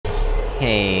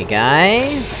Hey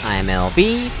guys, I'm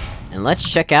LB, and let's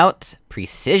check out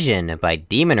Precision by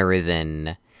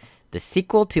Arisen, the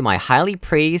sequel to my highly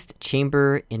praised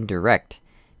chamber indirect.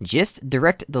 Just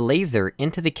direct the laser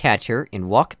into the catcher and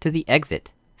walk to the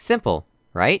exit. Simple,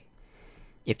 right?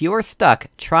 If you're stuck,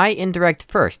 try indirect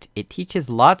first. It teaches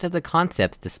lots of the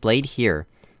concepts displayed here.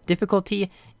 Difficulty,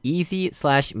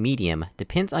 easy/medium,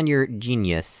 depends on your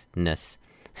geniusness.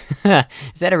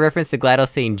 Is that a reference to GLaDOS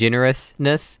saying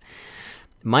generousness?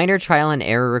 Minor trial and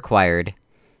error required.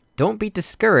 Don't be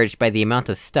discouraged by the amount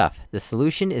of stuff. The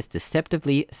solution is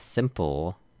deceptively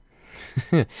simple.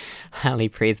 Highly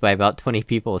praised by about 20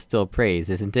 people is still praise,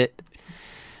 isn't it?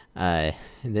 And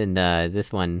then,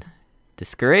 this one...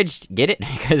 Discouraged? Get it?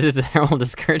 Because it's a thermal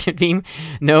discouragement beam?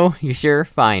 No? You sure?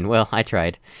 Fine. Well, I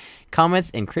tried. Comments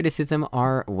and criticism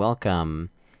are welcome.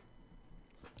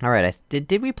 Alright,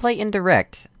 did we play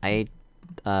indirect? I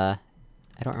don't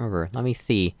remember. Let me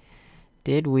see.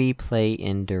 Did we play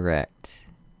indirect?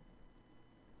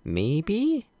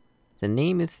 Maybe? The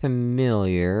name is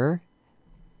familiar.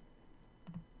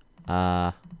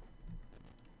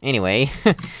 Anyway.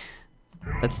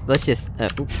 let's just,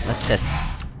 let's test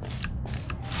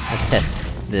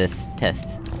this test.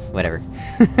 Whatever.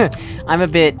 I'm a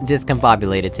bit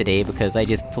discombobulated today because I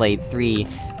just played 3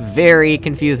 very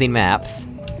confusing maps.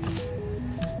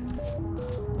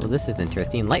 Well, this is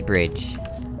interesting. Light bridge.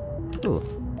 Ooh.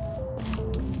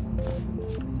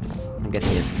 I'm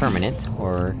guessing it's permanent,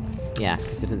 or... yeah,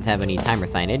 because it doesn't have any timer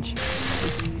signage.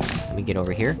 Let me get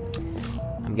over here.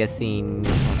 I'm guessing...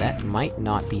 well, that might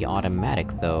not be automatic,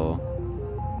 though.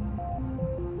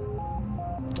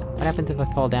 What happens if I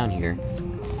fall down here?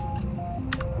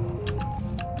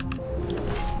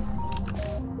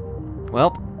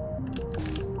 Well...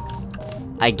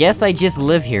 I guess I just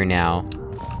live here now.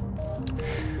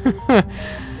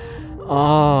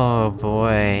 Oh,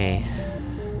 boy.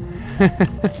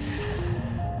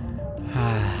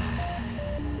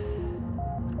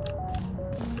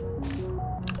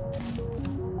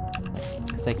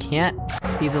 'Cause I can't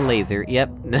see the laser.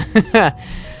 Yep.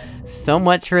 So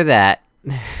much for that.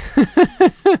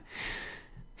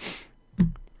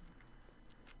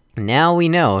 Now we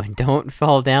know, don't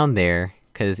fall down there,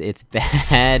 'cause it's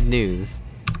bad news.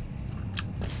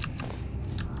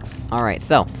 Alright,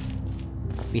 so...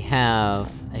 we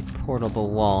have a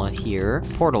portable wall here.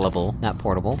 Portalable, not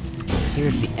portable.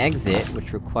 Here's the exit,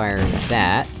 which requires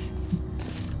that.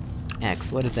 X,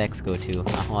 what does X go to?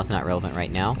 Oh, well, it's not relevant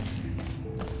right now.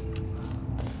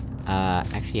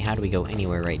 Actually, how do we go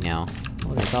anywhere right now?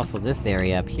 Well, there's also this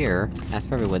area up here. That's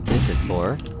probably what this is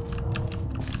for.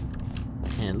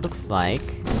 And it looks like...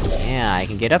 yeah, I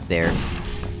can get up there.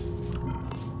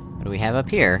 What do we have up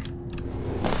here?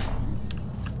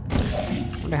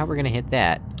 Wonder how we're gonna hit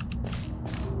that.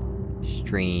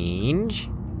 Strange.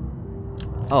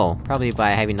 Oh, probably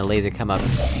by having the laser come up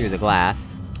through the glass.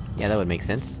 Yeah, that would make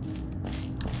sense.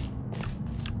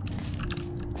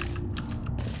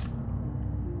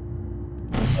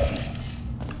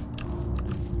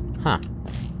 Huh.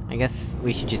 I guess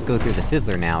we should just go through the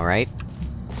fizzler now, right?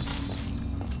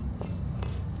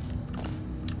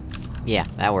 Yeah,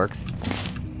 that works.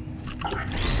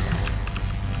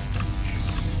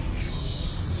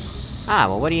 Ah,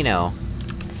 well, what do you know?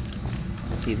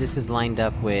 Let's see, this is lined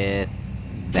up with...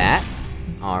 that.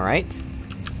 Alright.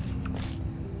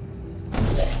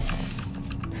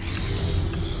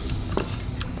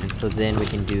 And so then we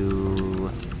can do...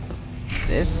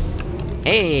 this.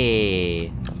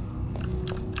 Hey!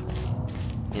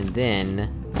 And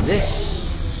then... this!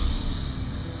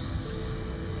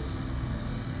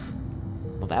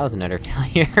 Well, that was another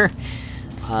failure.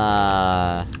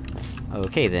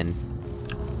 Okay then.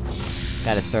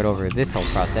 Gotta start over this whole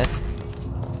process.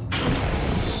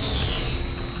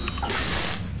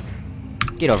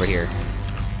 Get over here.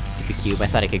 Stupid cube, I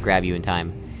thought I could grab you in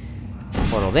time.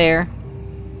 Portal there.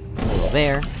 Portal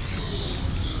there.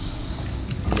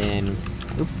 And then...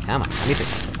 oops, come on, let me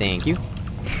through. Thank you.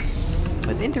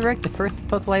 Was indirect the first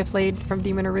puzzle I played from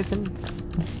Arisen?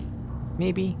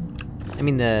 Maybe? I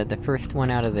mean the first one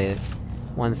out of the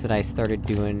ones that I started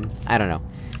doing... I don't know.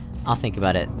 I'll think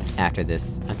about it after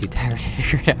this. I'm too tired to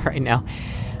figure it out right now.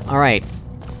 Alright.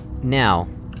 Now.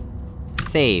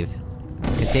 Save.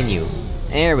 Continue.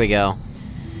 There we go.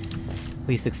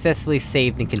 We successfully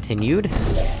saved and continued.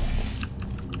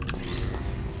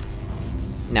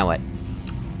 Now what?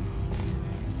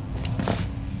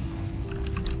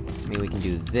 Maybe we can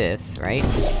do this, right?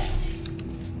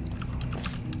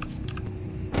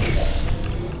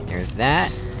 There's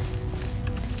that.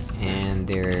 And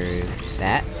there's...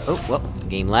 that. Oh, whoop.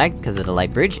 Game lag, because of the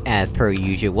light bridge, as per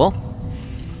usual.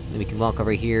 Then we can walk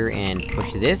over here and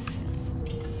push this.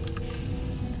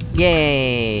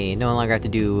 Yay! No longer have to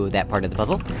do that part of the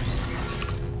puzzle.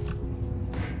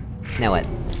 Now what?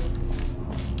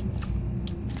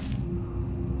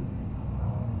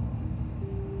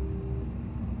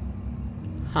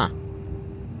 Huh.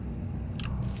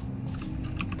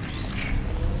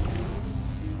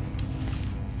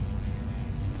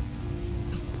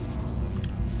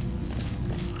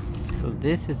 So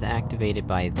this is activated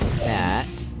by that.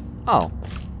 Oh.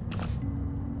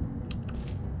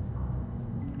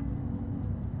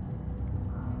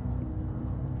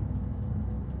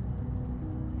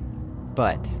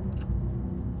 But...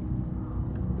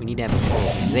 we need to have a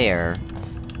portal there.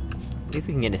 At least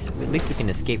we can at least we can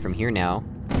escape from here now.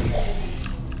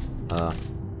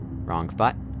 Wrong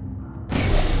spot.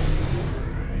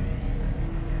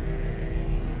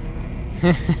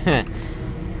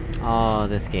 Oh,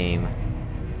 this game.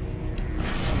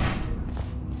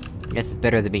 I guess it's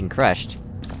better than being crushed.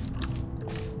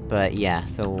 But yeah,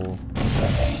 so...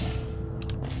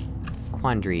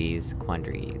 quandaries.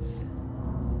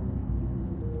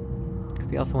 Because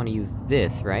we also want to use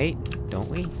this, right? Don't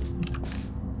we?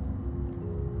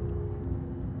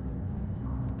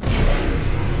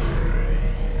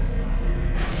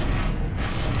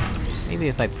 Maybe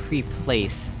if I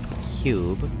pre-place the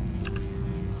cube...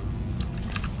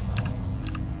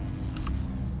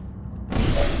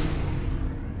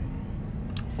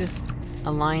 Is this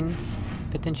a line,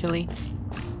 potentially?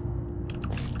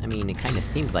 I mean, it kinda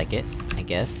seems like it, I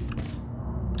guess.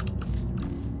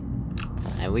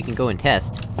 We can go and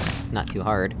test. It's not too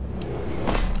hard.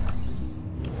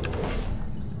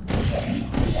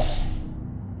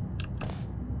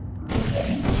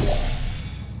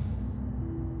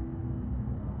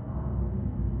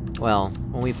 Well,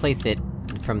 when we place it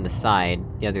from the side,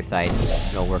 the other side,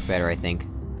 it'll work better, I think.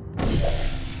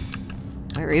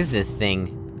 Where is this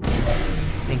thing?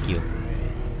 Thank you.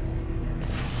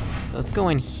 So let's go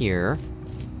in here.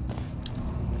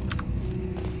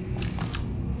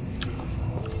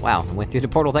 Wow, I went through the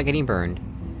portal without getting burned.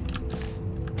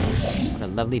 What a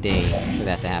lovely day for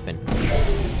that to happen.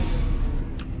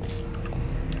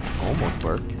 Almost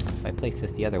worked. If I place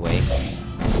this the other way...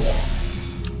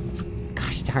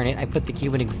 Gosh darn it, I put the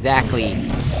cube in exactly in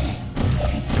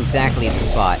the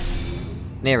spot.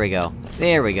 There we go.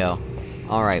 There we go.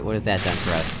 Alright, what has that done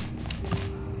for us?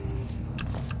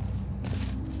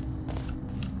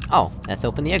 Oh, that's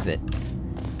opened the exit.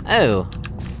 Oh!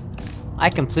 I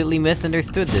completely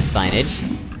misunderstood this signage.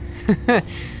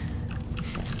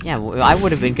 Yeah, I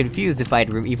would've been confused if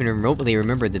I'd even remotely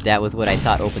remembered that that was what I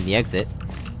thought opened the exit.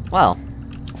 Well,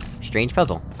 strange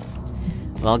puzzle.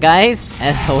 Well guys,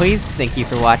 as always, thank you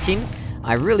for watching.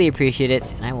 I really appreciate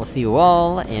it, and I will see you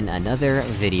all in another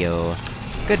video.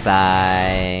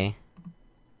 Goodbye!